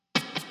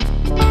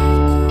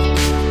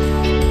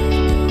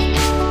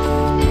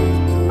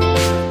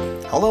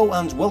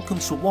Hello and welcome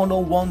to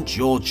 101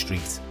 George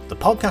Street, the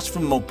podcast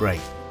from Mowbray,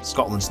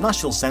 Scotland's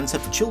National Centre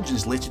for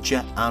Children's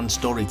Literature and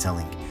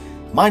Storytelling.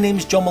 My name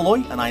is John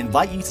Malloy and I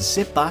invite you to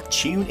sit back,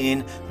 tune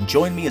in and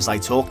join me as I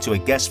talk to a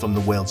guest from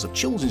the worlds of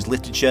children's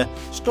literature,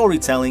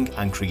 storytelling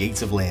and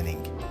creative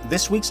learning.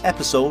 This week's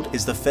episode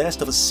is the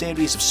first of a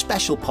series of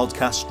special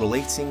podcasts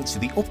relating to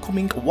the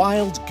upcoming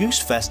Wild Goose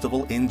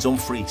Festival in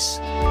Dumfries.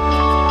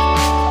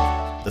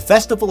 The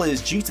festival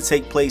is due to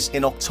take place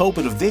in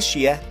October of this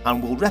year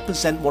and will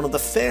represent one of the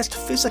first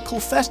physical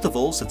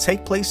festivals to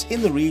take place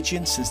in the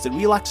region since the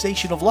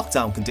relaxation of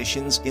lockdown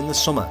conditions in the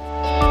summer.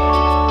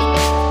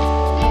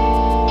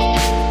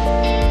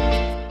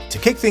 To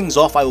kick things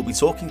off, I will be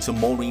talking to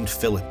Maureen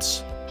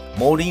Phillips.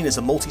 Maureen is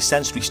a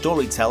multisensory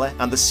storyteller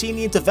and the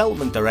Senior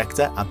Development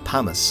Director at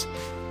PAMIS.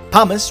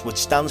 PAMIS, which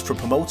stands for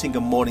Promoting a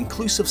More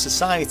Inclusive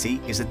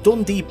Society, is a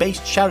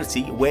Dundee-based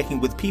charity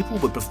working with people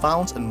with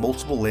profound and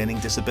multiple learning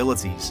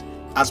disabilities.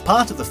 As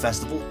part of the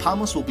festival,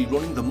 PAMIS will be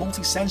running the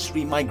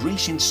Multisensory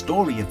Migration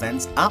Story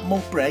event at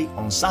Mowbray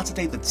on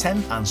Saturday the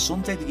 10th and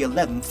Sunday the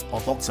 11th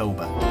of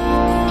October.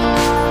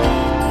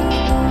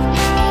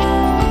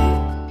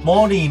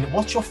 Maureen,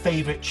 what's your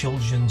favourite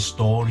children's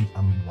story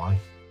and why?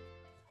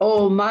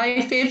 Oh,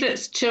 my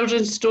favourite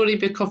children's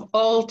storybook of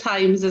all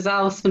times is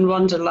Alice in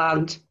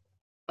Wonderland.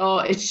 Oh,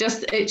 it's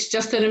just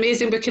an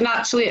amazing book, and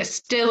actually it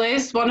still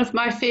is one of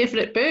my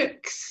favourite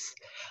books.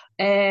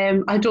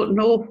 I don't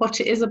know what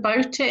it is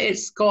about it.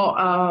 It's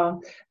got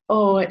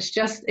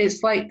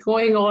it's like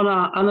going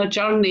on a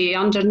journey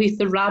underneath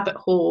the rabbit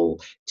hole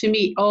to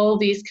meet all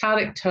these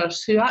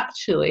characters who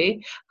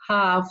actually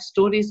have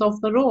stories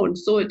of their own.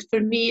 So for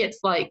me,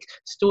 it's like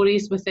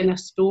stories within a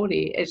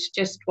story. It's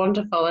just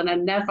wonderful, and I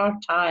never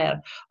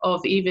tire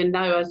of, even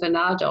now as an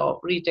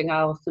adult, reading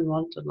Alice in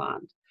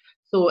Wonderland.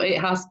 So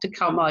it has to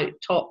come out,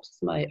 tops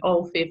my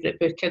all favourite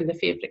book, and the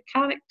favourite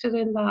character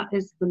in that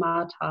is the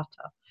Mad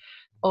Hatter.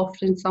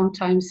 Often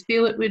sometimes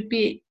feel it would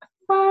be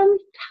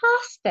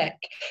fantastic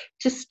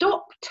to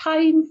stop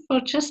time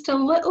for just a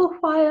little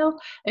while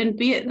and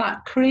be at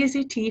that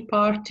crazy tea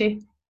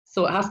party.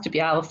 So it has to be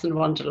Alice in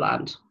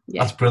Wonderland.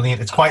 Yeah. That's brilliant.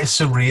 It's quite a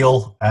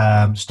surreal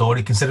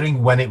story,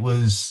 considering when it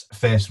was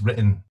first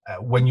written.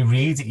 When you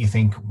read it, you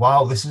think,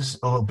 wow, this is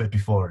a little bit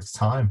before its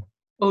time.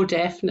 Oh,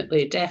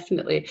 definitely,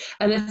 definitely.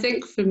 And I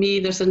think for me,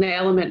 there's an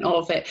element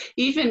of it.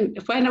 Even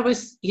when I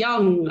was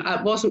young,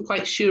 I wasn't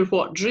quite sure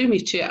what drew me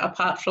to it,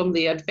 apart from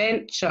the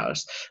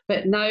adventures.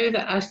 But now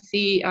that I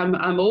see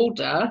I'm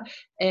older,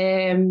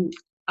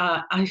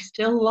 I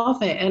still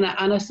love it. And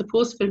I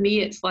suppose for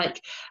me, it's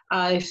like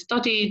I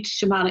studied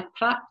shamanic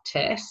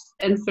practice.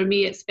 And for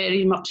me, it's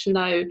very much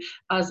now,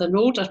 as an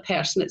older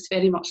person, it's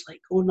very much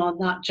like going on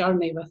that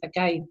journey with a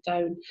guide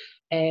down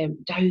in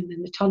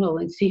the tunnel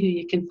and see who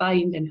you can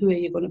find and who are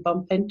you going to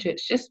bump into.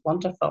 It's just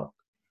wonderful.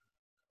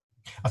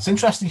 That's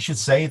interesting you should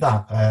say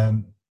that,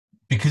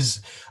 because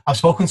I've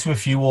spoken to a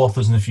few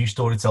authors and a few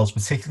storytellers,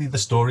 particularly the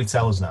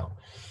storytellers now,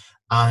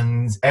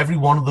 and every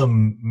one of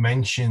them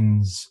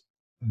mentions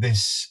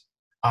this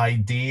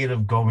idea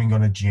of going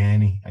on a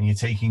journey, and you're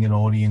taking an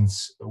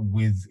audience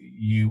with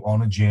you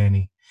on a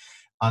journey.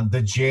 And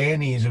the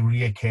journey is a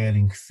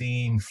reoccurring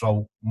theme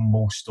throughout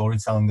most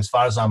storytelling, as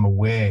far as I'm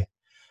aware.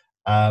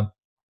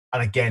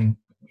 And again,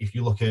 if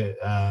you look at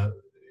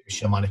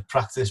shamanic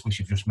practice, which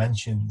you've just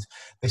mentioned,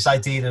 this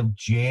idea of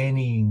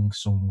journeying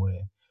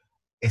somewhere,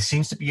 it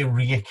seems to be a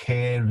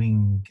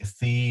reoccurring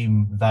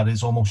theme that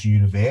is almost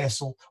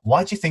universal.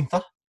 Why do you think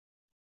that?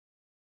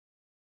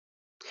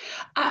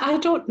 I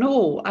don't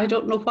know. I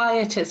don't know why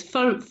it is.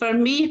 For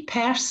me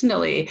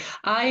personally,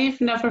 I've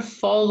never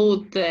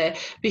followed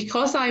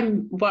because I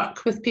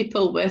work with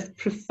people with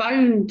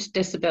profound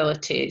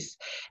disabilities,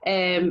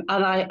 and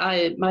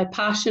my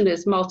passion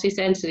is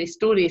multisensory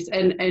stories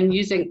and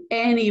using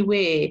any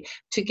way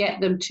to get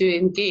them to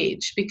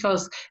engage,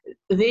 because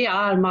they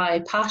are my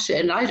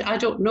passion. I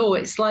don't know.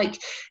 It's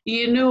like,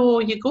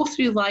 you go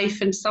through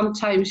life and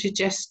sometimes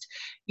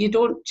you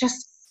don't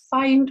just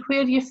find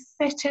where you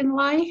fit in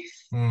life.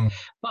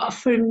 But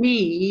for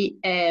me,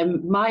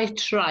 my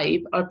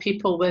tribe are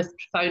people with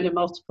profound and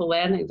multiple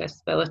learning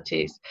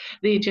disabilities.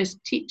 They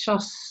just teach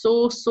us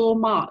so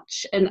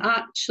much. And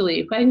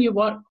actually, when you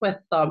work with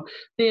them,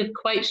 they're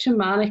quite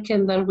shamanic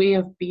in their way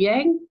of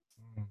being.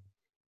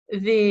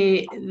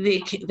 They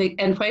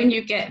and when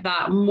you get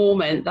that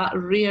moment, that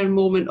rare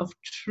moment of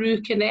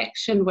true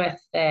connection with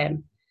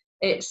them,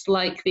 it's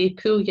like they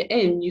pull you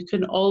in. You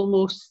can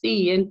almost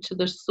see into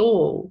their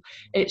soul.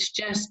 It's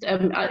just,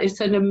 it's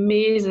an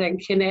amazing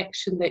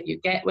connection that you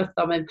get with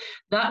them. And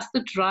that's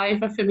the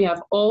driver for me.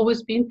 I've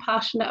always been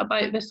passionate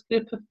about this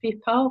group of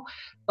people.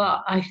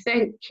 But I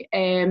think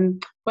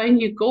when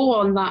you go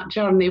on that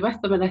journey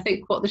with them, and I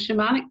think what the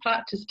shamanic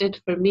practice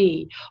did for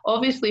me,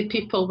 obviously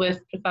people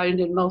with profound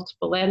and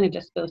multiple learning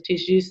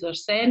disabilities use their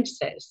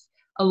senses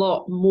a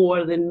lot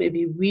more than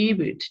maybe we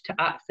would to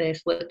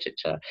access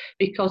literature,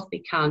 because they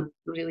can't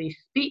really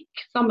speak.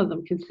 Some of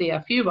them can say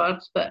a few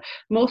words, but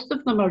most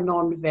of them are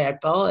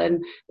non-verbal,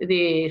 and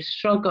they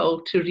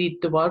struggle to read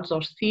the words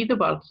or see the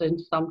words in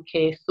some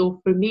case. So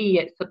for me,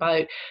 it's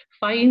about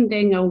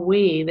finding a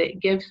way that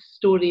gives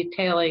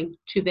storytelling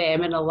to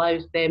them and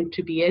allows them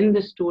to be in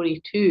the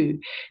story too,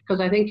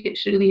 because I think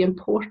it's really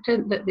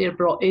important that they're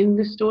brought in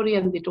the story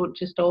and they don't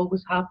just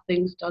always have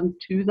things done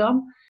to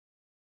them.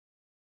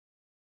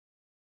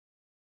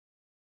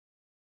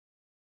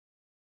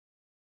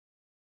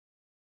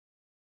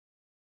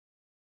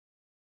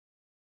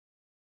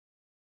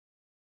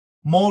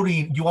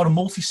 Maureen, you are a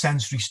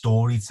multi-sensory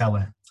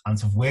storyteller and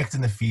have worked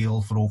in the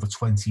field for over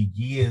 20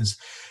 years.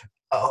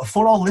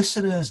 For our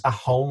listeners at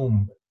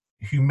home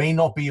who may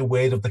not be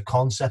aware of the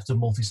concept of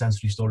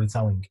multi-sensory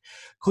storytelling,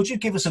 could you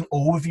give us an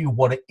overview of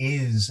what it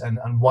is and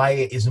why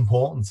it is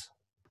important?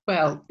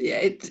 Well,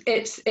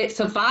 it's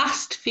a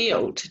vast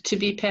field, to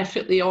be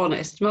perfectly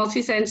honest.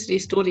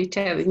 Multisensory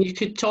storytelling, you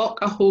could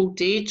talk a whole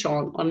day,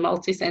 John, on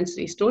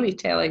multisensory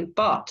storytelling,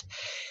 but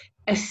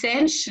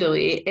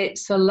essentially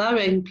it's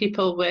allowing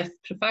people with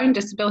profound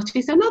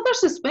disabilities and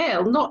others as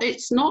well.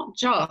 It's not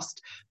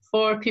just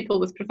for people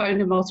with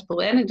profound and multiple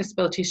learning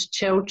disabilities,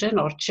 children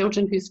or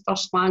children whose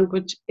first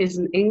language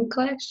isn't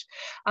English,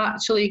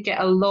 actually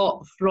get a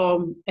lot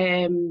from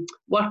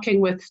working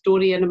with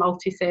story in a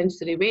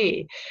multisensory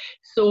way.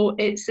 So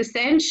it's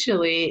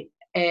essentially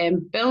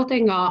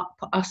building up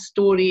a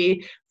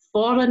story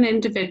for an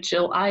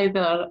individual,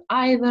 either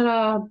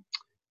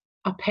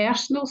a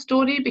personal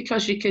story,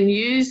 because you can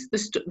use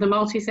the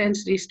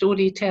multisensory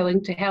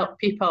storytelling to help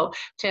people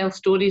tell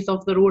stories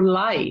of their own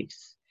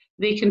lives.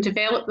 They can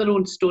develop their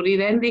own story,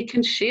 then they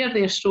can share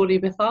their story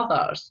with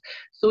others.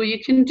 So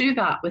you can do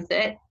that with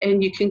it,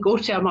 and you can go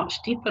to a much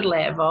deeper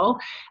level,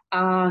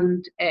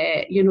 and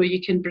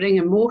you can bring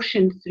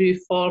emotion through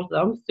for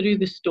them through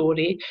the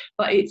story,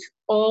 but it's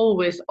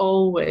always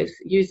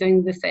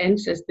using the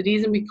senses. The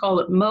reason we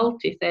call it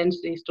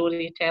multi-sensory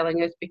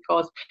storytelling is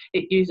because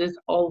it uses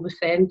all the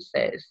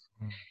senses.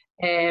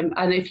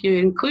 And if you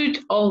include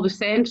all the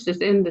senses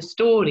in the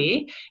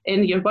story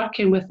and you're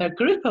working with a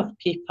group of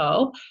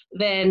people,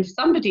 then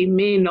somebody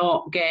may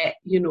not get,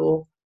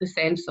 the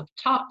sense of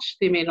touch.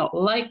 They may not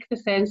like the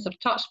sense of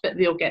touch, but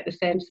they'll get the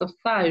sense of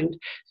sound.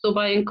 So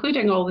by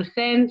including all the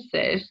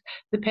senses,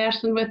 the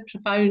person with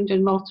profound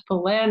and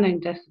multiple learning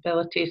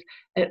disabilities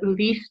at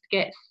least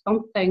gets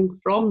something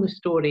from the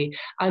story.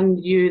 And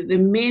the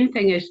main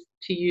thing is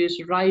to use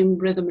rhyme,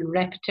 rhythm, and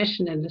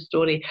repetition in the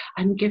story,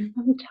 and give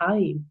them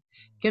time.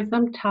 Give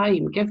them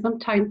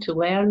time to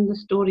learn the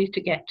story,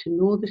 to get to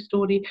know the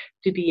story,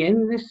 to be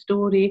in the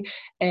story.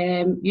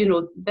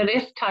 There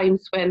is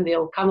times when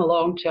they'll come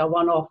along to a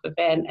one-off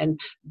event and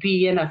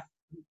be in a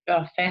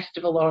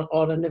festival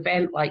or an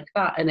event like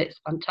that, and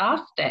it's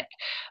fantastic.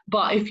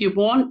 But if you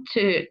want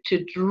to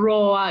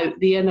draw out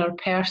the inner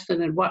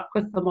person and work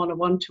with them on a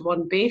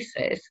one-to-one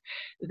basis,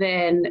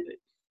 then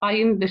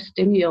find the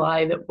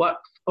stimuli that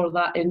works for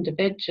that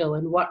individual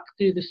and work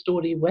through the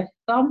story with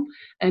them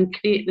and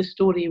create the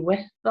story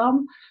with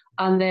them,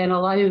 and then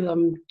allow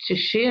them to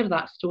share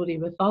that story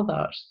with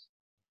others.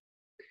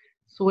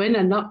 So in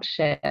a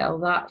nutshell,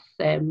 that's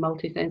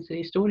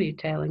multisensory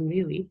storytelling,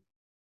 really.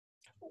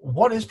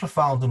 What is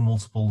profound and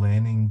multiple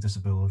learning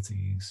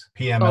disabilities,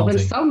 PMLD? Well,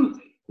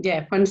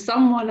 when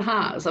someone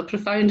has a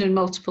profound and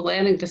multiple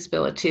learning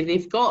disability,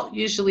 they've got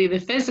usually the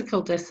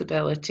physical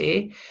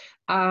disability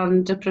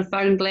and a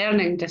profound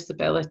learning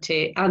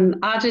disability and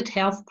added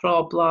health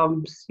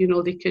problems,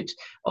 they could,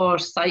 or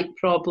sight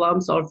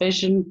problems, or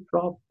vision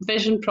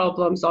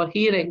problems, or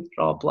hearing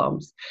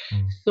problems.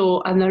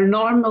 So, and they're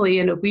normally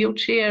in a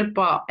wheelchair,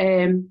 but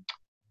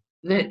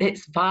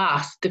it's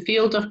vast. The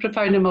field of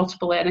profound and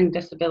multiple learning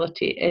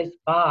disability is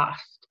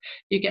vast.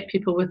 You get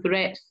people with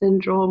Rett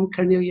syndrome,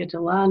 Cornelia de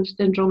Lange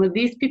syndrome, and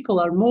these people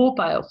are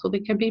mobile, so they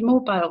can be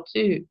mobile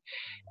too.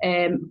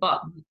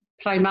 But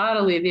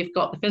primarily, they've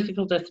got the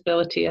physical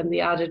disability and the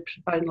added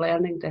profound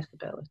learning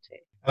disability.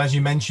 As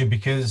you mentioned,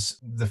 because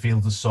the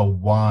field is so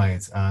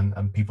wide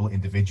and people are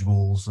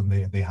individuals and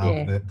they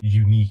have the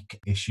unique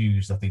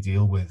issues that they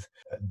deal with,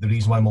 the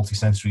reason why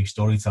multisensory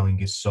storytelling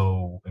is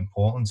so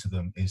important to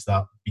them is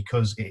that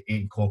because it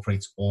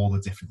incorporates all the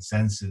different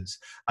senses.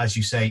 As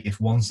you say, if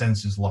one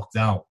sense is locked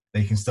out,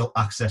 they can still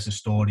access a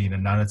story and a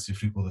narrative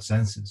through other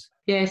senses.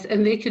 Yes,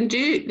 and they can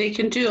do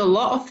a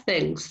lot of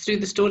things through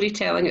the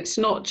storytelling. It's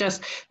not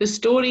just the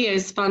story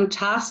is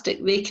fantastic.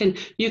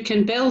 You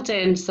can build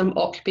in some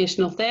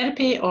occupational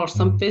therapy or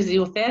some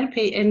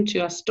physiotherapy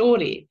into a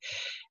story.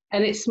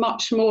 And it's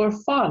much more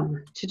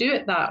fun to do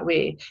it that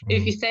way.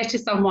 If you say to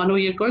someone,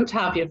 you're going to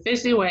have your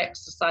physio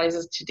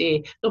exercises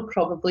today, they'll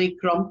probably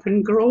grump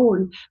and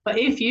groan. But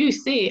if you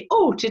say,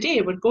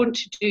 today we're going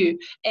to do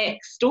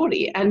X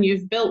story, and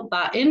you've built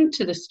that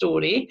into the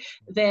story,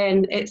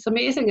 then it's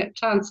amazing. It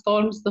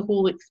transforms the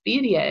whole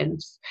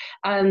experience.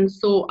 And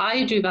so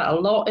I do that a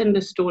lot in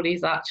the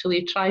stories,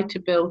 actually try to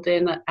build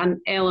in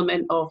an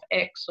element of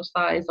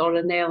exercise or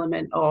an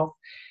element of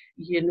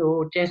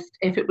just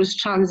if it was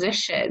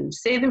transition,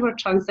 say they were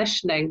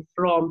transitioning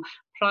from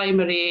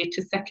primary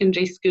to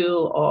secondary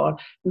school or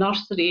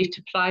nursery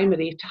to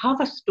primary, to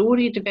have a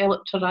story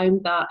developed around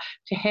that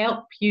to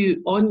help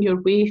you on your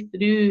way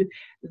through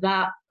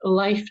that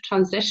life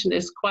transition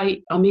is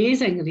quite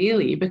amazing,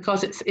 really,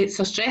 because it's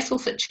a stressful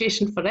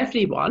situation for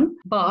everyone.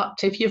 But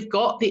if you've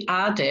got the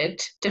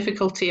added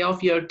difficulty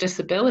of your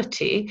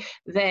disability,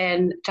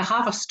 then to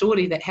have a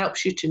story that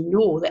helps you to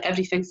know that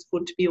everything's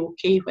going to be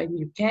okay when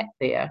you get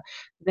there,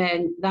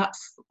 then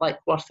that's like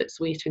worth its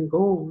weight in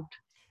gold.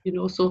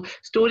 So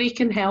story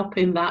can help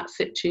in that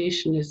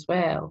situation as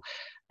well.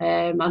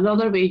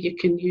 Another way you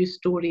can use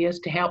story is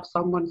to help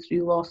someone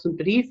through loss and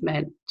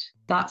bereavement.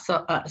 That's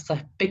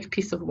a big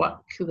piece of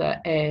work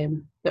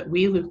that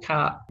we look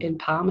at in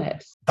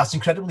PAMIS. That's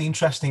incredibly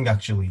interesting,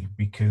 actually,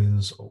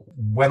 because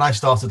when I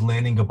started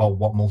learning about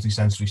what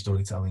multisensory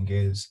storytelling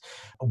is,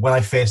 when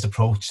I first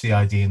approached the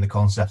idea and the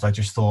concept, I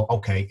just thought,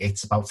 okay,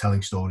 it's about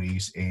telling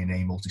stories in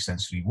a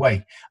multisensory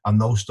way.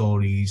 And those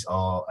stories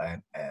are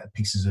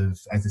pieces of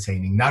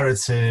entertaining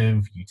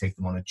narrative. You take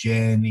them on a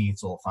journey.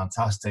 It's all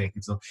fantastic.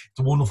 It's a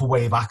wonderful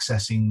way of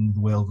accessing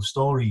the world of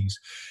stories.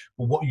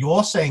 But what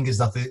you're saying is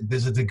that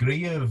there's a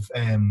degree of,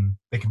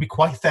 they can be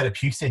quite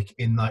therapeutic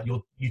in that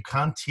you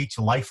can teach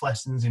life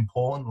lessons,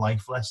 important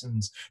life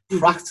lessons,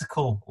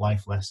 practical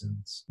life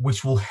lessons,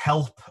 which will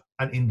help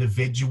an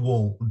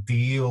individual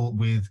deal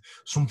with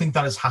something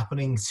that is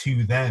happening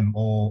to them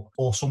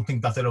or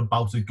something that they're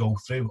about to go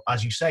through,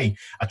 as you say,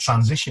 a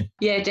transition.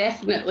 Yeah,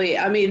 definitely.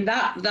 I mean,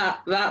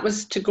 that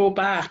was, to go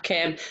back,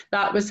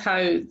 that was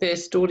how the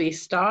story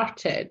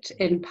started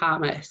in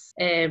PAMIS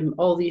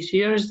all these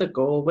years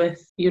ago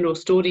with,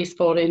 stories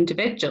for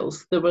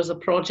individuals. There was a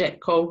project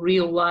called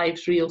Real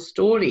Lives, Real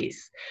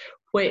Stories,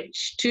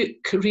 which took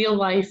real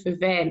life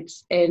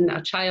events in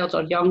a child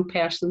or young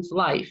person's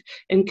life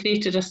and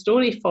created a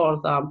story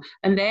for them.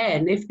 And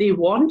then if they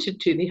wanted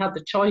to, they had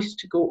the choice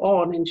to go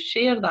on and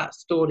share that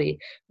story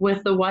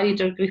with a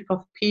wider group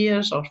of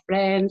peers or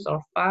friends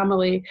or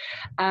family.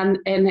 And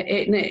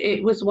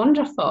it was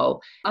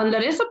wonderful. And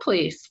there is a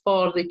place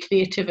for the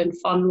creative and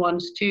fun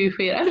ones too,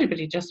 where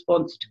everybody just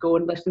wants to go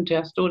and listen to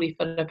a story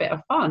for a bit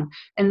of fun.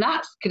 And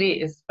that's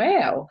great as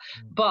well.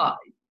 But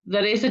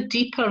there is a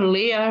deeper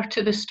layer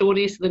to the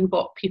stories than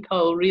what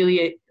people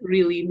really,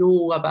 really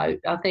know about.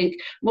 I think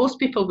most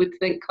people would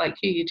think like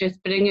you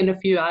just bring in a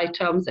few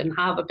items and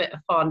have a bit of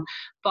fun.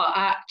 But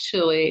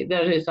actually,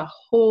 there is a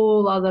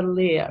whole other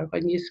layer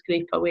when you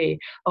scrape away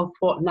of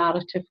what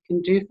narrative can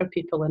do for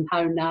people and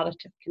how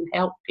narrative can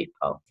help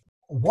people.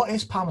 What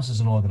is PAMIS as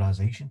an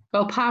organisation?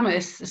 Well,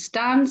 PAMIS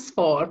stands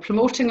for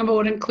Promoting a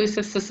More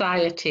Inclusive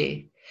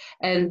Society.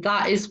 And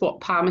that is what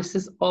PAMIS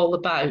is all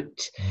about.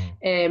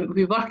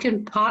 We work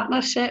in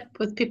partnership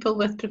with people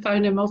with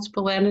profound and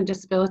multiple learning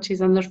disabilities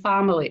and their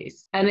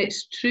families. And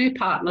it's true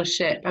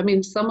partnership. I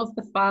mean, some of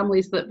the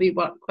families that we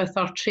work with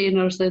are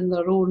trainers in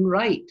their own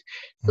right.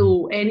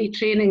 So any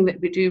training that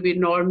we do, we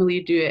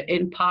normally do it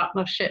in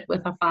partnership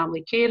with a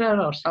family carer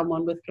or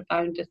someone with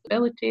profound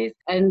disabilities.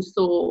 And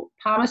so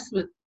PAMIS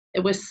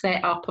it was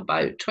set up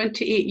about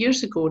 28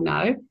 years ago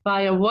now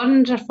by a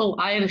wonderful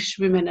Irish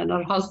woman and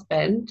her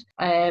husband.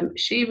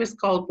 She was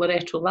called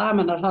Loretto Lamb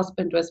and her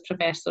husband was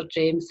Professor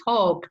James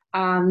Hogg.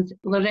 And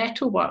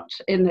Loretto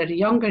worked in her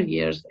younger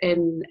years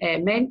in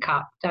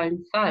Mencap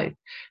down south.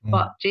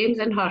 But James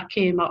and her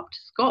came up to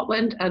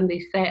Scotland and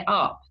they set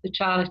up the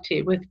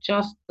charity with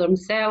just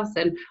themselves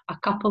and a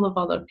couple of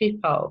other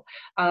people.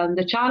 And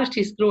the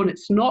charity's grown.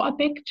 It's not a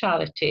big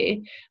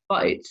charity,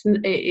 but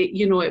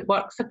it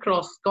works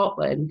across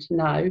Scotland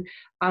now,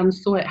 and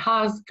so it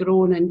has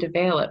grown and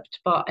developed.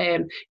 But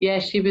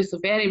she was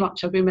very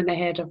much a woman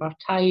ahead of her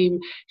time.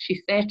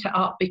 She set it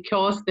up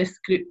because this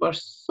group were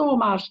so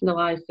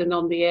marginalised and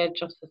on the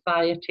edge of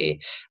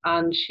society,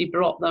 and she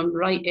brought them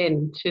right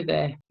into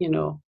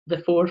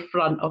the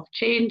forefront of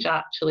change,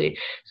 actually.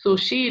 So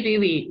she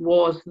really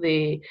was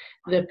the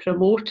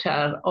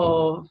promoter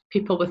of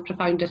people with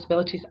profound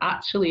disabilities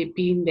actually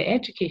being the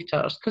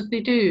educators, because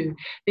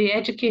they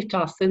educate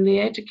us, and they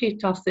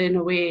educate us in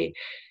a way,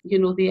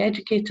 they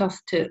educate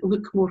us to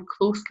look more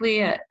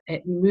closely at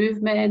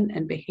movement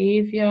and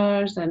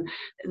behaviours, and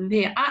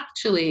they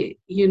actually,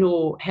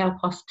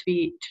 help us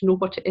to know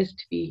what it is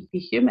to be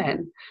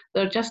human.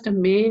 They're just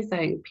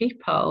amazing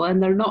people,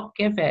 and they're not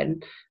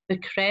given the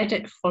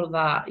credit for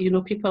that.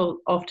 People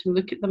often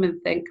look at them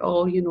and think,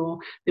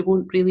 they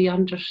won't really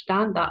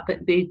understand that,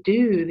 but they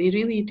do, they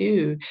really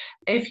do.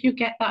 If you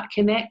get that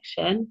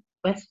connection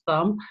with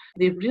them,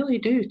 they really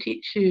do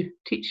teach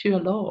you a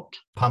lot.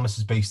 PAMIS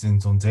is based in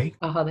Dundee.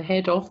 The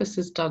head office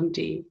is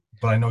Dundee.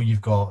 But I know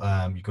you've got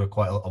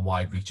quite a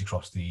wide reach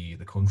across the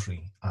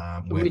country,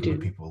 working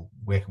with people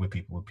with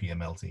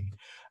PMLD.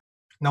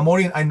 Now,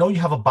 Maureen, I know you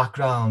have a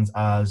background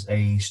as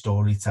a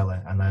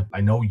storyteller, and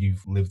I know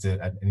you've lived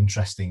an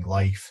interesting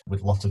life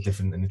with lots of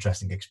different and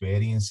interesting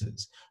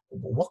experiences.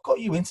 What got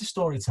you into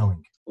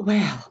storytelling?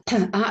 Well,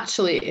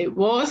 actually, it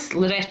was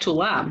Loretto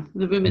Lamb,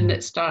 the woman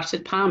that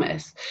started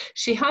PAMIS.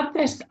 She had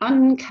this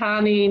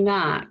uncanny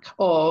knack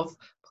of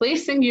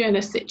placing you in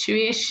a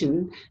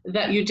situation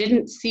that you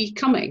didn't see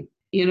coming,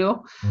 you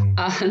know.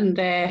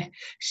 And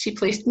she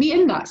placed me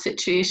in that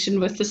situation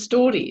with the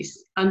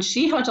stories, and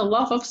she had a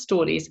love of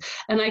stories,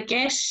 and I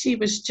guess she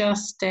was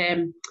just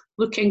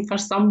looking for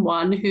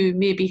someone who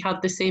maybe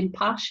had the same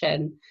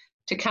passion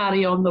to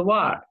carry on the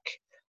work,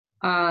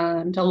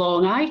 and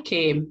along I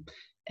came.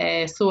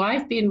 So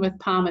I've been with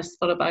PAMIS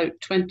for about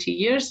 20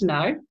 years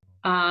now.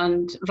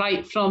 And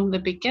right from the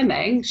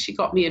beginning, she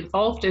got me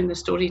involved in the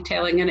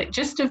storytelling, and it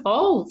just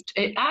evolved.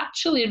 It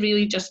actually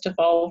really just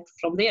evolved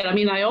from there. I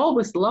mean, I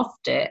always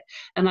loved it,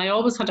 and I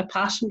always had a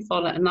passion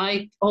for it, and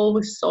I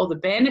always saw the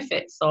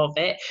benefits of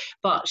it.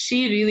 But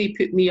she really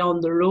put me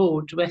on the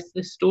road with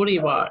the story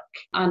work,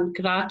 and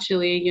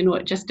gradually, you know,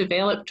 it just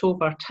developed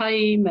over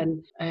time.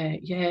 And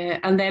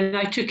and then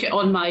I took it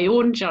on my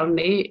own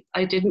journey.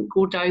 I didn't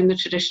go down the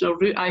traditional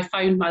route. I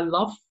found my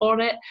love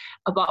for it,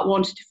 but I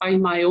wanted to find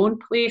my own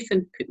place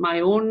and put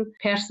my own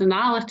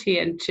personality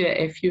into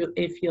it,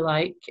 if you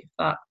like, if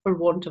that, for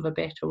want of a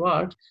better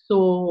word.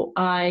 So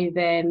I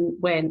then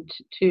went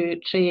to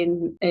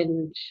train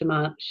in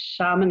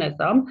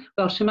shamanism.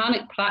 Well,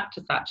 shamanic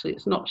practice, actually,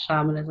 it's not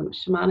shamanism,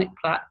 it's shamanic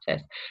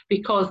practice,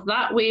 because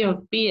that way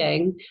of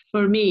being,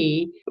 for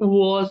me,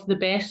 was the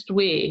best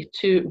way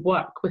to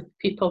work with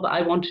people that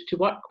I wanted to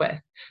work with.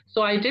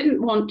 So I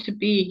didn't want to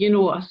be, you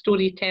know, a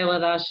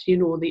storyteller as, you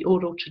know, the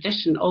oral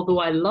tradition, although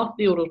I love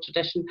the oral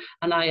tradition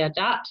and I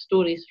adapt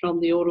stories from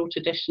the oral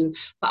tradition,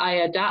 but I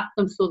adapt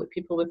them so that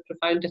people with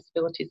profound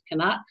disabilities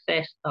can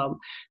access them.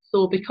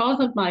 So because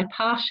of my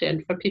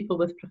passion for people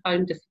with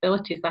profound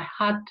disabilities, I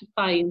had to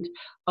find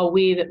a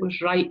way that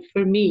was right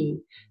for me.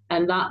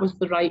 And that was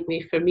the right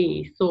way for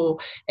me. So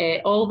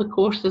all the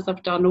courses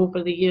I've done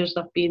over the years,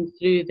 I've been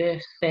through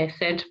this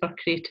Centre for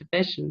Creative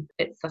Vision.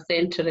 It's a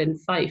centre in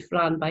Fife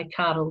run by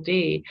Carol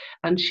Day,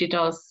 and she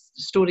does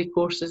story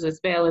courses as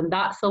well. And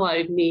that's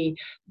allowed me,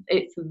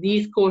 it's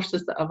these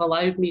courses that have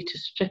allowed me to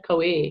strip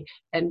away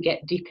and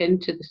get deep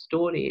into the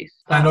stories.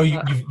 I know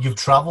you've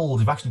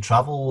travelled, you've actually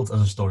travelled as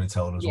a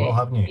storyteller as well,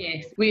 haven't you?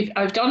 Yes,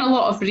 I've done a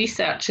lot of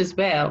research as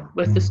well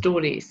with the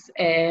stories.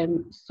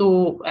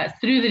 So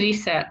through the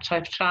research,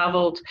 I've travelled.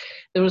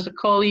 There was a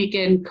colleague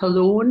in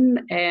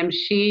Cologne.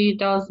 She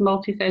does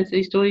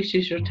multisensory stories.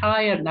 She's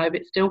retired now,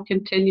 but still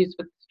continues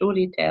with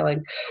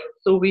storytelling.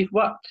 So we've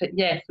worked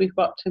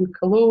in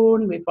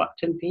Cologne, we've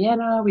worked in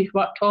Vienna, we've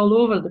worked all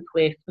over the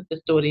place with the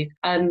stories.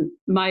 And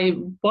my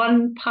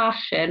one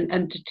passion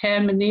and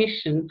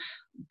determination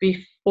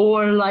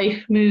before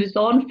life moves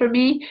on for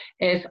me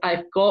is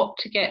I've got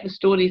to get the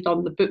stories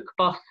on the book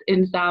bus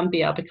in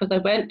Zambia, because I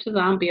went to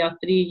Zambia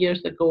 3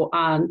 years ago,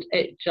 and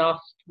it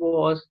just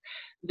was,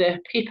 the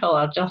people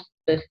are just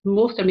the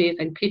most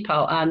amazing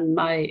people, and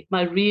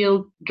my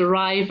real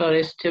driver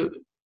is to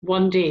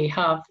one day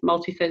have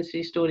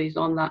multisensory stories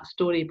on that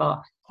story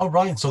bus. Oh,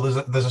 right. So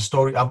there's a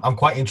story. I'm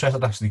quite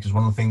interested, actually, because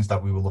one of the things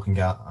that we were looking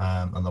at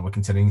and that we're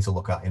continuing to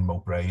look at in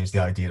Mowbray is the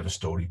idea of a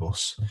story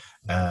bus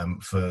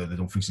for the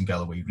Dumfries and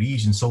Galloway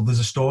region. So there's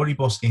a story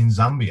bus in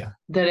Zambia.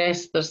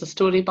 There's a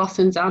story bus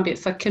in Zambia.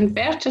 It's a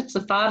converted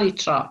safari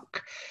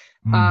truck.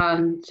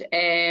 And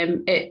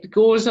it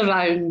goes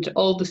around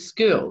all the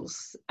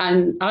schools.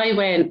 And I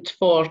went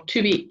for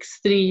 2 weeks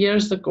 3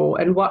 years ago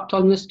and worked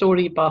on the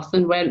story bus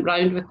and went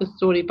round with the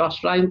story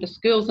bus round the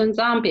schools in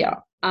Zambia.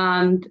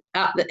 And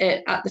at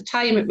the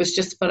time, it was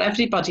just for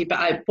everybody, but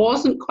I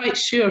wasn't quite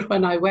sure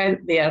when I went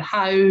there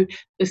how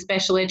the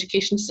special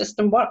education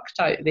system worked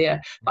out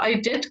there. But I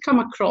did come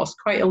across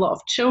quite a lot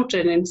of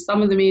children in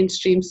some of the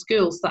mainstream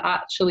schools that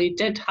actually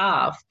did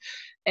have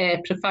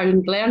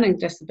profound learning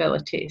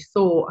disabilities.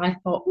 So I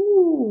thought,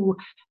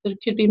 there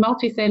could be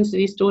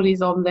multisensory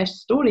stories on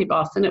this story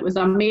bus. And it was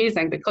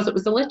amazing because it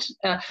was a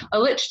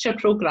literature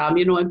programme,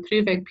 you know,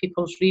 improving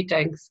people's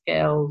reading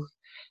skills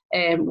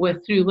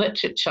through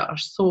literature.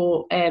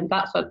 So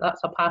that's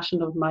a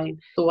passion of mine.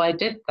 So I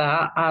did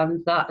that,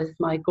 and that is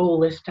my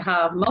goal, is to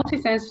have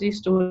multisensory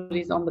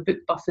stories on the book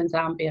bus in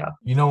Zambia.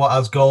 You know what,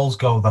 as goals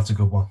go, that's a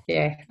good one.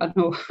 Yeah, I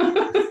know.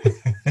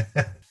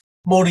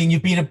 Maureen,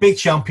 you've been a big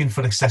champion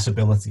for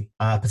accessibility,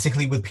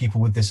 particularly with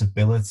people with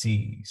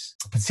disabilities,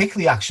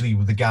 particularly actually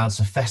with regards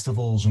to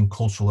festivals and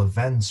cultural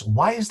events.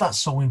 Why is that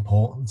so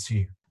important to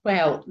you?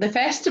 Well, the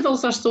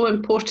festivals are so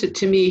important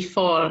to me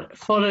for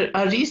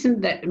a reason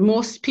that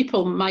most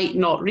people might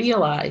not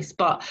realise.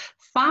 But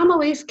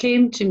families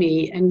came to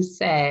me and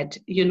said,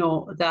 you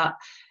know, that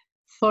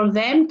for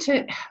them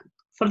to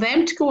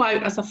go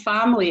out as a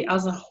family,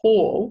 as a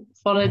whole,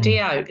 for a day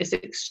out is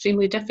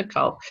extremely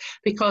difficult,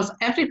 because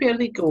everywhere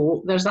they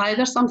go, there's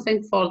either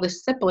something for the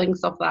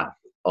siblings of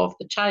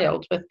the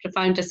child with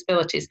profound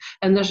disabilities,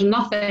 and there's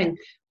nothing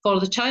for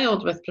the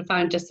child with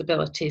profound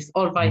disabilities,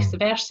 or vice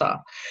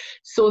versa.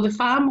 So the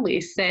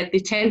families said they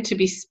tend to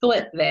be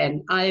split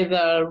then.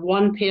 Either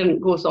one parent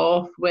goes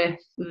off with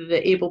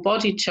the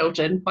able-bodied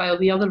children while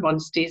the other one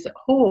stays at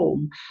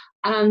home.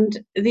 And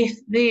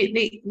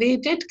they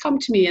did come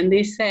to me and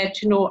they said,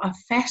 you know, a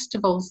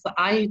festival's the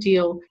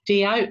ideal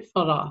day out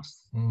for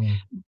us.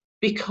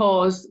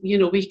 because, you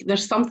know,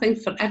 there's something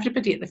for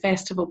everybody at the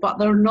festival, but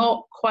they're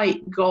not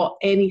quite got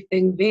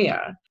anything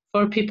there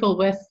for people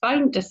with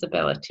found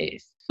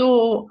disabilities.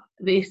 So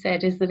they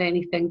said, is there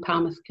anything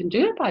PAMIS can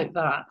do about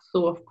that?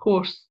 So of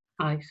course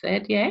I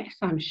said, yes,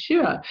 I'm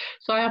sure.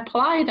 So I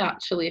applied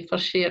actually for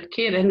shared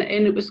care, and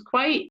it was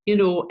quite, you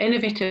know,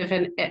 innovative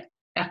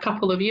a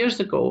couple of years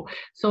ago.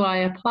 So I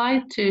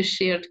applied to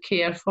shared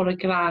care for a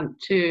grant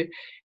to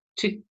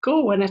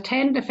go and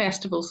attend the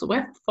festivals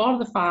for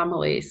the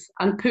families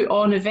and put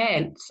on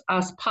events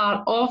as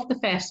part of the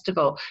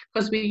festival,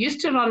 because we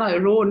used to run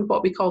our own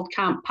what we called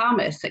Camp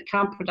PAMIS at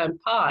Camperdown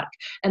Park,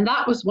 and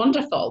that was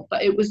wonderful,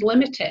 but it was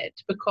limited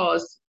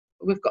because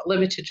we've got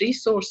limited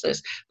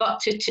resources. But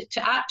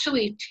to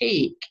actually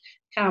take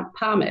Camp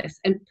PAMIS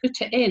and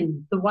put it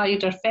in the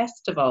wider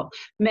festival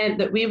meant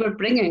that we were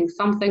bringing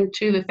something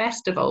to the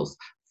festivals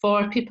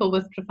for people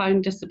with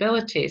profound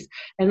disabilities.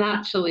 And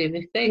actually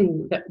the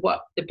thing that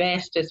what the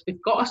best is,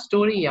 we've got a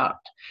story yard.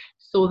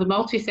 So the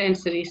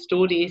multisensory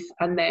stories,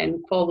 and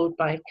then followed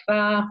by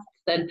crafts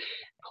and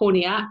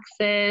pony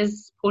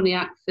axes. Pony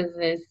axes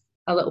is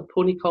a little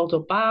pony called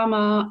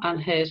Obama and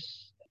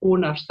his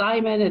owner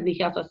Simon, and he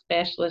has a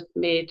specialist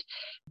made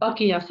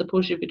buggy, I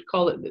suppose you would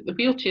call it, that the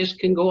wheelchairs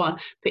can go on.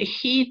 But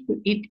he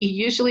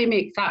usually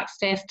makes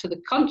access to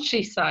the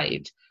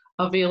countryside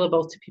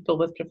available to people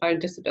with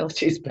profound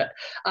disabilities. But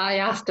I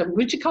asked him,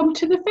 would you come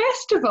to the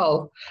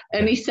festival?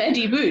 And he said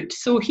he would.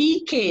 So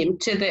he came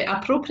to the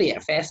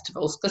appropriate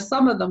festivals, because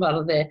some of them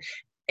are the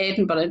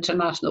Edinburgh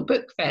International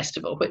Book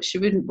Festival, which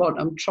you wouldn't want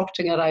him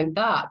trotting around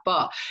that.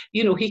 But,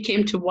 you know, he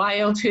came to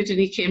Wildhood and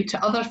he came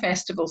to other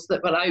festivals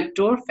that were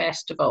outdoor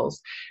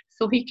festivals.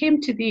 So he came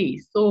to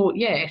these. So,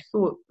 yeah,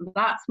 so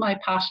that's my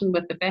passion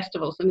with the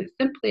festivals. And it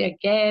simply,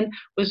 again,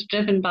 was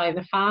driven by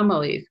the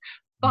families.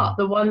 But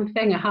the one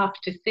thing I have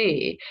to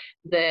say,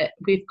 that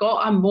we've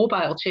got a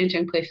mobile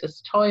changing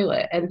places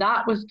toilet, and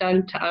that was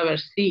down to our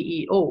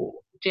CEO,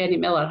 Jenny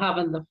Miller,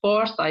 having the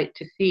foresight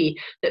to see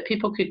that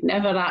people could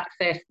never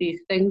access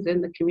these things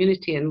in the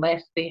community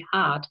unless they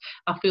had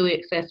a fully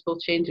accessible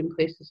changing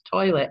places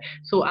toilet.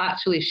 So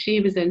actually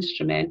she was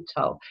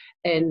instrumental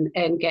in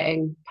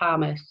getting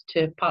PAMIS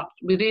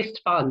we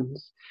raised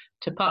funds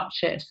to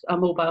purchase a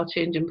mobile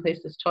changing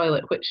places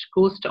toilet, which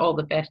goes to all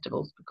the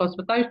festivals, because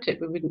without it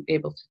we wouldn't be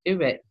able to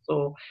do it.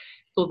 So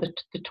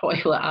the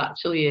toilet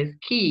actually is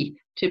key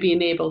to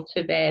being able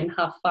to then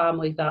have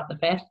families at the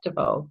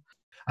festival.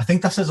 I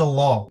think that says a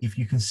lot if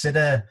you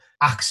consider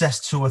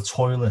access to a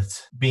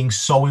toilet being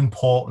so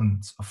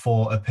important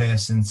for a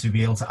person to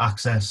be able to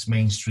access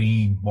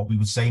mainstream, what we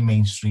would say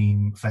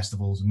mainstream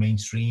festivals,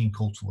 mainstream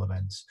cultural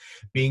events,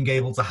 being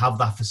able to have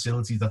that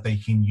facility that they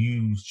can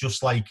use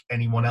just like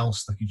anyone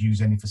else that could use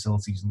any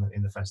facilities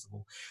in the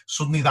festival.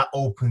 Suddenly that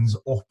opens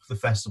up the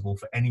festival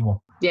for anyone.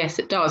 Yes,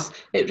 it does.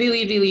 It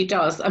really, really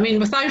does. I mean,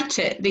 without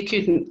it, they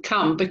couldn't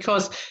come,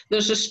 because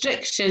there's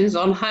restrictions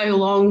on how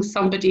long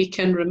somebody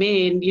can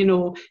remain, you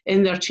know,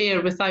 in their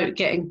chair without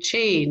getting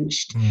changed.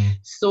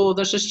 So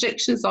there's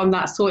restrictions on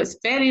that. So it's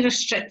very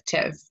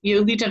restrictive. You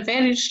lead a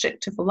very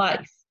restrictive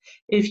life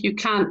if you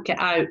can't get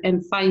out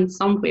and find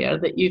somewhere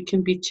that you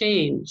can be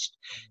changed.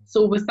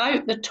 So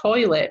without the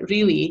toilet,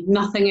 really,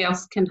 nothing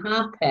else can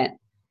happen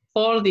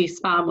for these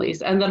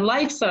families. And their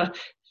lives are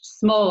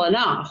small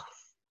enough.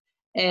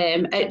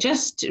 It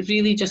just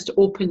really just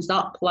opens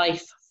up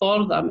life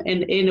for them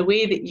in a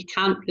way that you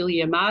can't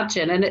really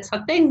imagine. And it's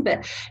a thing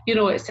that, you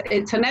know, it's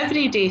an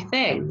everyday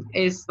thing,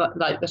 is that,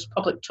 like, there's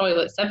public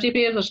toilets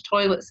everywhere, there's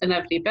toilets in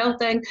every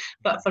building,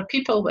 but for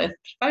people with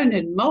profound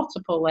and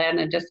multiple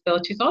learning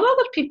disabilities, or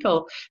other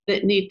people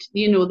that need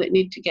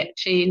to get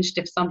changed,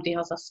 if somebody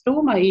has a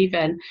stoma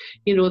even,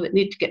 you know, that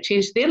need to get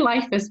changed, their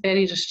life is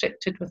very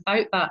restricted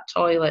without that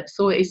toilet.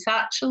 So it's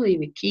actually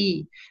the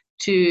key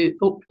to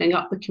opening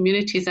up the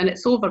communities, and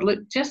it's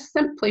overlooked. Just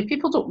simply,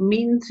 people don't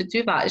mean to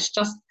do that. It's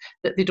just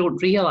that they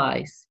don't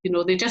realise, you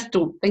know, they just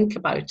don't think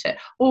about it.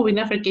 Oh, we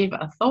never gave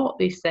it a thought,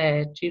 they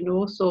said, you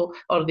know, so,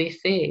 or they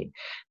say,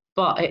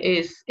 but it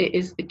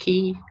is the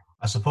key.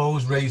 I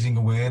suppose raising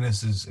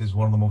awareness is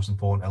one of the most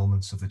important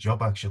elements of the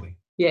job, actually.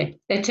 Yeah,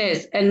 it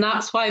is. And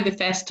that's why the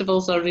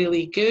festivals are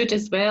really good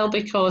as well,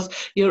 because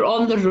you're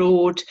on the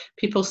road,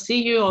 people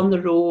see you on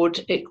the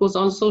road, it goes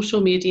on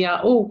social media.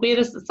 Oh, where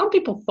is it? Some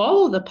people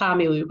follow the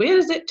PAMILU. Where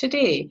is it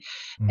today?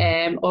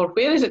 Or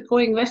where is it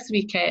going this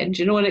weekend?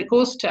 You know, and it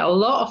goes to a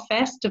lot of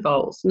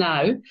festivals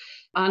now.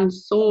 And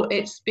so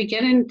it's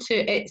beginning to,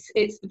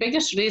 it's the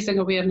biggest raising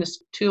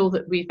awareness tool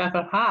that we've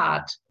ever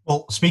had.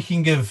 Well,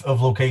 speaking of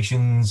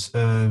locations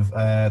of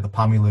the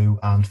PAMILU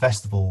and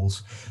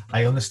festivals,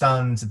 I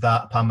understand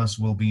that PAMIS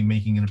will be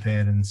making an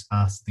appearance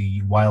at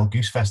the Wild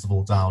Goose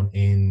Festival down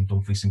in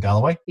Dumfries and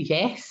Galloway.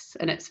 Yes,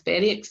 and it's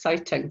very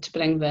exciting to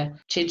bring the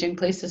Changing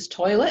Places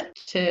toilet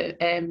to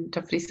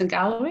Dumfries and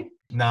Galloway.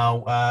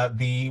 Now,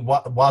 the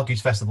Wild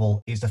Goose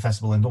Festival is the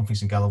festival in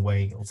Dumfries and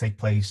Galloway. It will take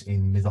place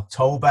in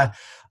mid-October,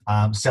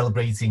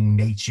 celebrating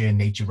nature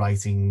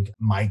writing,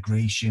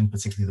 migration,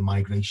 particularly the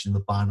migration of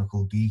the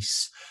barnacle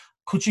geese,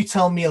 Could you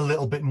tell me a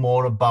little bit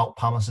more about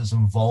PAMIS's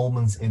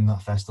involvement in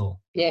that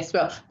festival? Yes,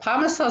 well,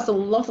 PAMIS has a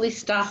lovely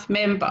staff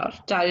member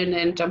down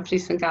in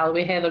Dumfries and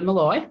Galloway, Heather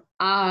Malloy.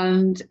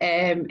 And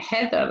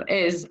Heather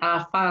is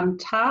a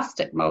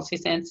fantastic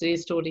multisensory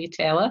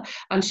storyteller,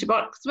 and she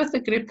works with a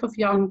group of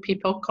young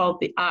people called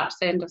the Arts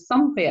End of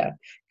Somewhere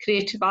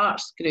Creative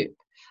Arts Group.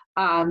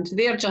 And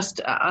they're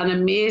just an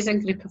amazing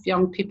group of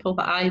young people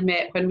that I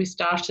met when we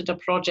started a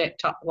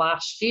project up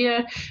last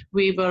year.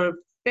 We were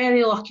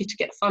very lucky to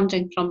get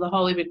funding from the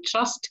Hollywood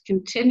Trust to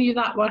continue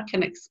that work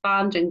and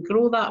expand and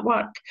grow that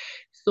work.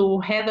 So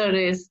Heather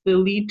is the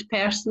lead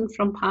person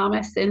from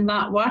PAMIS in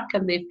that work,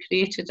 and they've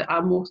created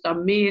a most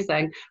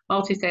amazing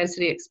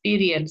multisensory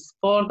experience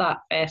for that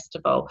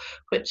festival,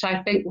 which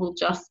I think will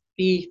just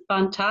be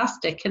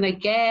fantastic. And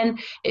again,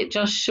 it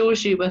just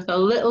shows you with a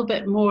little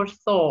bit more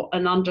thought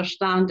and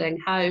understanding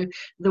how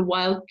the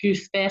Wild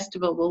Goose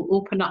Festival will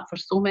open up for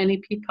so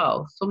many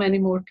people, so many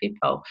more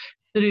people,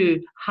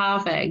 through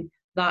having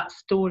that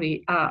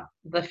story at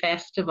the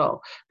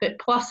festival. But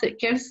plus it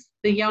gives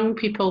the young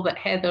people that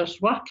Heather's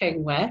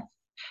working with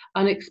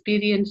an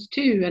experience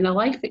too, and a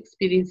life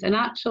experience. And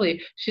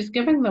actually, she's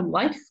giving them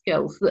life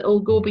skills that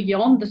will go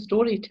beyond the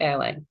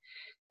storytelling,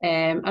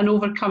 and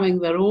overcoming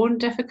their own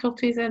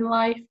difficulties in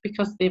life,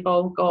 because they've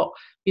all got,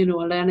 a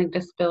learning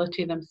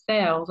disability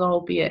themselves,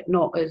 albeit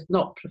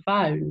not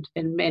profound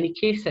in many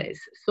cases.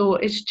 So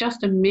it's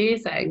just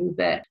amazing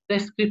that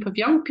this group of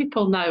young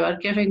people now are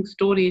giving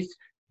stories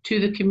to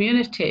the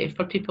community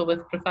for people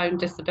with profound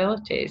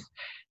disabilities.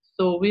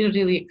 So we're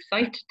really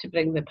excited to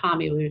bring the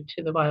PAMILU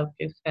to the Wild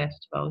Goose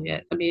Festival. Yeah,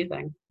 it's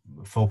amazing.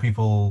 For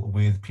people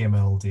with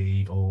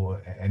PMLD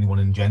or anyone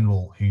in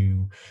general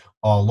who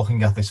are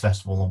looking at this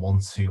festival and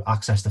want to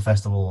access the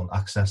festival and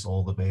access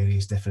all the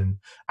various different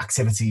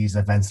activities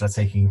and events that are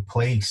taking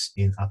place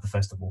at the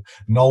festival,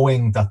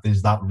 knowing that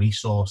there's that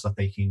resource that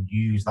they can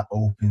use that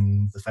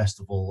opens the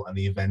festival and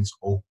the events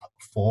up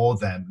for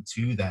them,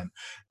 to them,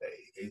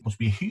 it must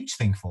be a huge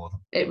thing for them.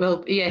 It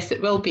will, yes,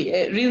 it will be.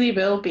 It really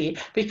will be,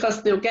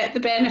 because they'll get the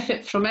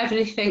benefit from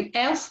everything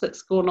else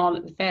that's going on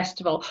at the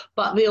festival,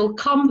 but they'll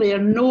come there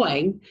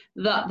knowing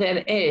that there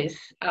is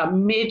a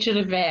major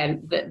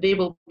event that they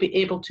will be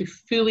able to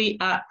fully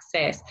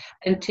access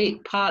and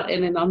take part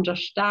in and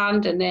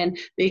understand, and then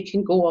they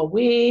can go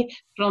away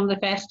from the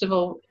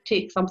festival,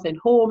 take something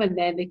home, and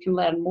then they can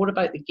learn more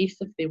about the geese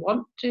if they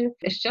want to.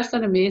 It's just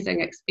an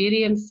amazing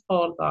experience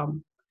for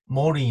them.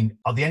 Maureen,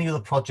 are there any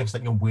other projects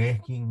that you're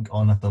working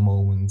on at the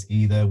moment,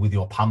 either with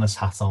your PAMIS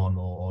hat on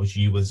or as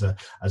you as a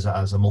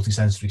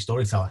multisensory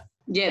storyteller?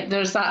 Yeah,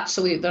 there's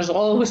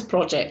always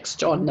projects,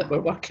 John, that we're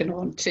working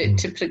on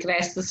to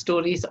progress the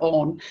stories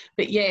on.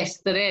 But yes,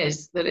 there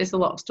is a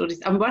lot of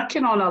stories. I'm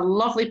working on a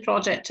lovely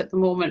project at the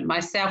moment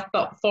myself,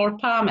 but for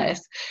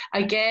PAMIS.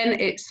 Again,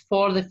 it's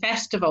for the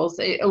festivals.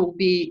 It will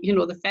be,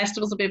 the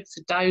festivals will be able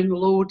to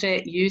download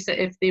it, use it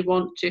if they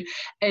want to.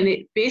 And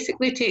it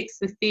basically takes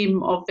the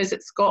theme of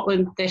Visit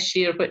Scotland this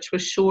year, which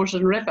was shores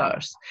and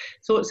rivers.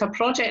 So it's a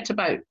project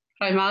about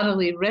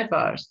primarily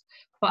rivers.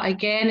 But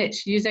again,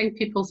 it's using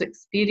people's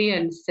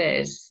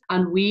experiences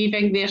and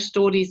weaving their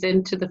stories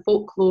into the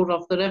folklore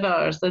of the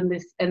rivers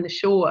and the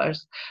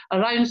shores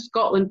around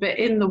Scotland, but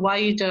in the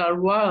wider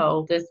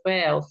world as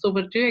well. So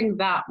we're doing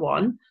that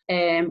one.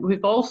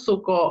 We've also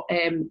got,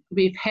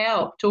 we've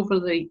helped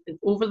over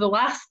the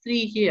last 3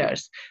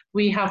 years,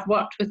 we have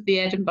worked with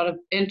the Edinburgh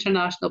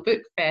International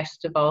Book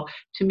Festival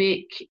to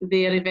make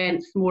their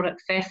events more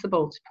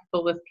accessible to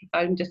people with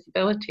profound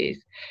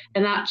disabilities.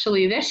 And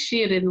actually this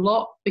year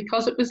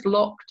because it was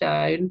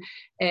lockdown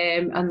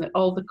and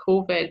all the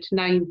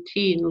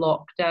COVID-19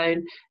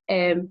 lockdown,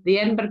 the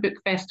Edinburgh Book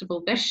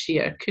Festival this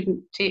year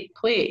couldn't take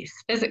place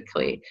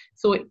physically,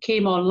 so it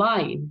came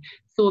online.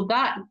 So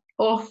that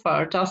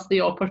offered us the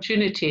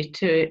opportunity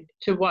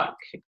to work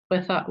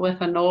with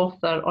an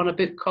author on a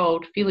book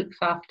called Felix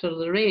After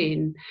the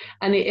Rain.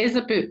 And it is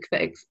a book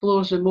that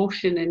explores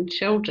emotion in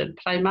children,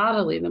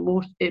 primarily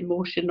the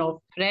emotion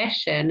of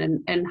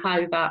depression and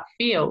how that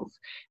feels.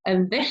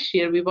 And this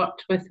year we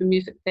worked with the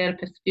music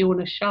therapist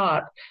Fiona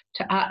Sharp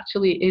to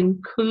actually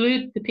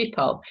include the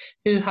people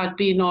who had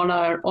been on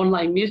our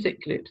online music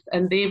groups.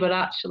 And they were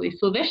actually,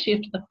 so this year,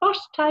 for the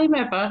first time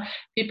ever,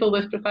 people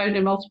with profound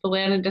and multiple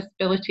learning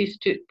disabilities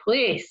took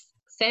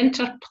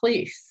centre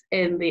place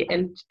in the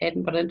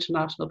Edinburgh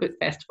International Book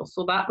Festival.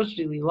 So that was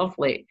really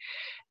lovely.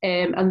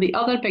 And the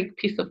other big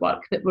piece of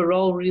work that we're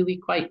all really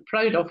quite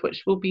proud of,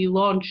 which will be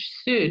launched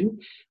soon,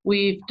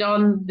 we've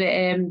done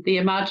the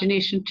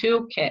Imagination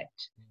Toolkit.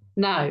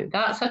 Now,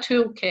 that's a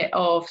toolkit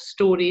of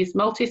stories,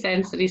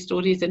 multisensory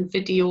stories and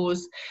videos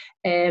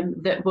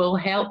that will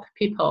help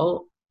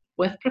people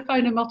with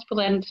profound and multiple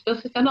learning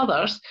disabilities and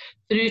others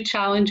through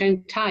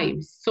challenging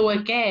times. So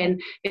again,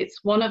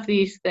 it's one of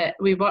these that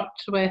we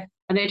worked with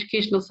an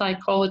educational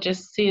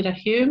psychologist, Sarah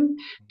Hume,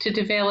 to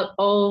develop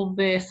all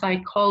the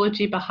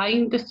psychology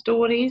behind the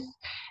stories.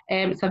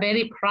 It's a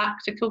very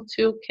practical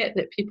toolkit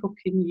that people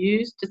can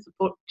use to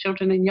support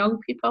children and young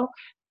people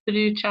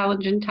through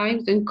challenging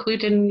times,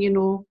 including,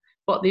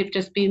 what they've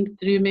just been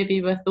through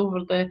maybe with over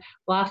the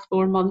last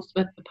 4 months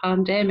with the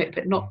pandemic,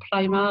 but not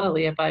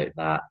primarily about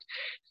that.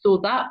 So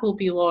that will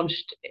be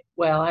launched,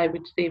 well, I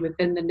would say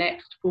within the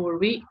next 4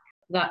 weeks.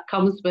 That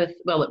comes with,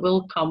 well, it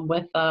will come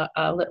with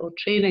a little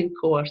training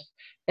course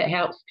that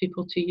helps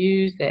people to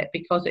use it,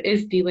 because it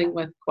is dealing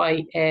with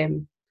quite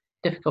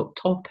difficult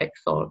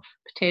topics, or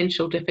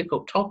potential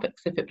difficult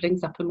topics if it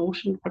brings up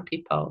emotion for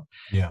people.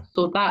 Yeah.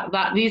 So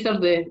that these are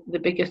the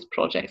biggest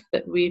projects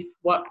that we've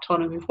worked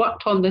on, and we've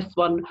worked on this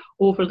one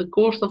over the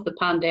course of the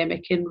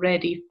pandemic and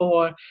ready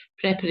for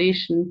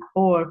preparation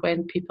for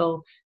when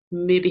people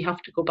maybe have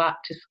to go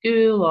back to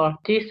school or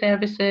day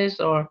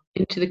services or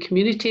into the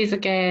communities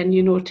again,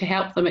 you know, to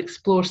help them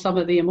explore some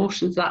of the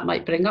emotions that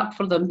might bring up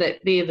for them that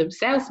they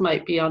themselves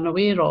might be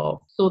unaware of.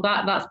 So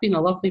that's been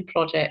a lovely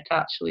project,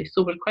 actually.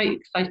 So we're quite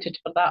excited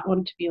for that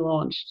one to be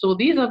launched. So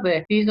these are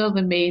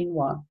the main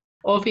ones.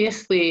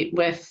 Obviously,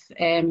 with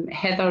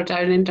Heather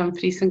down in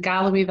Dumfries and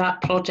Galloway,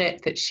 that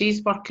project that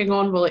she's working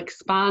on will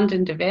expand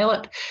and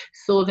develop,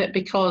 so that,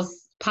 because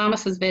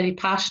PAMIS is very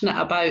passionate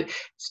about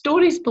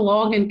stories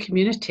belong in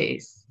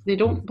communities. They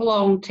don't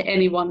belong to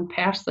any one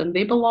person.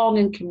 They belong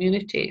in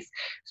communities.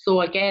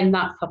 So again,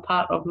 that's a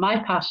part of my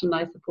passion,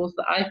 I suppose,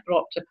 that I've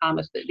brought to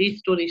PAMIS, that these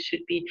stories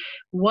should be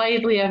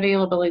widely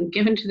available and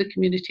given to the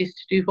communities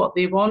to do what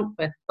they want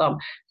with them.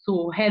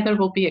 So Heather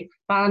will be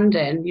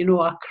expanding, you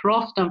know,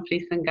 across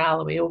Dumfries and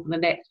Galloway over the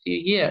next few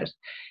years,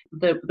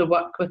 the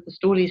work with the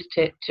stories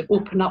to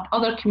open up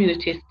other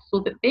communities so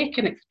that they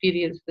can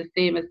experience the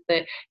same as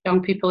the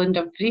young people in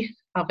Dumfries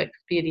have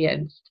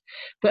experienced.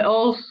 But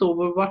also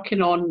we're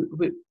working on,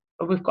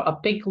 we've got a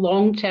big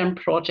long-term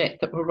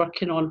project that we're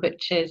working on,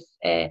 which is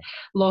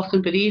loss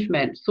and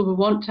bereavement. So we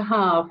want to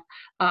have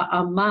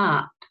a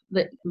map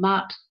that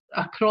maps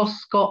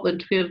across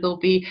Scotland, where there'll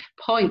be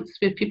points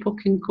where people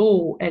can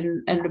go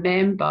and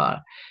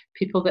remember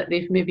people that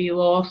they've maybe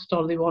lost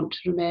or they want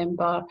to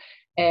remember.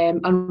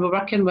 And we're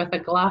working with a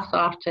glass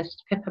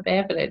artist, Pippa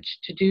Beveridge,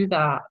 to do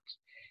that.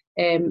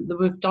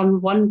 We've done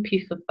one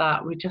piece of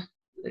that.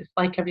 It's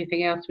like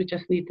everything else, we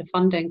just need the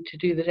funding to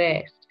do the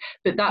rest.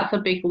 But that's a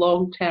big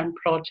long-term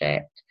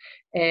project,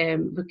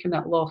 looking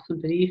at loss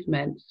and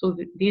bereavement. So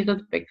these are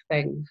the big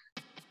things.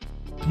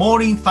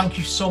 Maureen, thank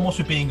you so much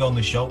for being on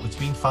the show. It's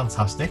been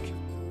fantastic.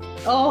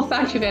 Oh,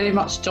 thank you very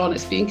much, John.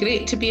 It's been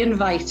great to be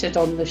invited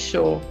on the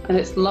show, and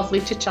it's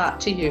lovely to chat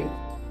to you.